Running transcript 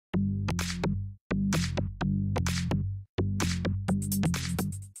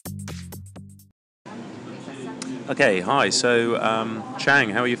Okay, hi. So, Chang,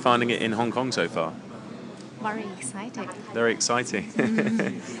 how are you finding it in Hong Kong so far? Very excited. Very exciting.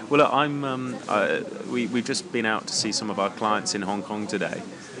 Well, look, we've just been out to see some of our clients in Hong Kong today,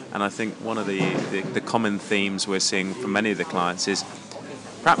 and I think one of the common themes we're seeing from many of the clients is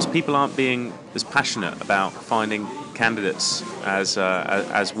perhaps people aren't being as passionate about finding candidates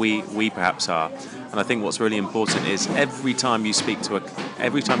as we perhaps are. And I think what's really important is every time you speak to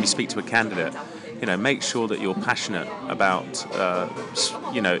a candidate, make sure that you're passionate about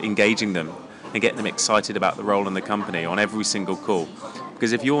engaging them and getting them excited about the role in the company on every single call.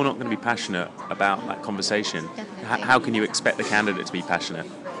 Because if you're not going to be passionate about that conversation, Definitely. how can you expect the candidate to be passionate?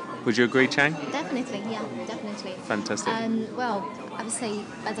 Would you agree, Chang? Definitely, yeah, definitely. Fantastic. And well, I would say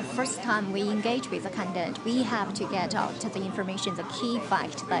at the first time we engage with a candidate, we have to get out the information, the key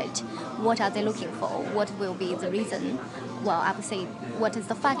fact that what are they looking for, what will be the reason. Well, I would say what is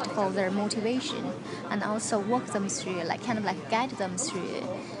the fact for their motivation, and also walk them through, guide them through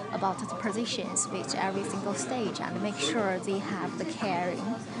about the positions with every single stage, and make sure they have the caring,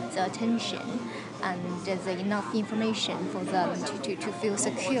 the attention, and the enough information for them to feel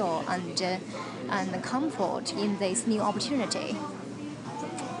secure and comfort in this new opportunity.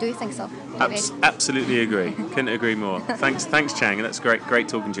 Do you think so, David? Absolutely agree. Couldn't agree more. Thanks, Chang. That's great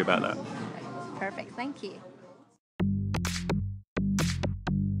talking to you about that. Perfect. Thank you.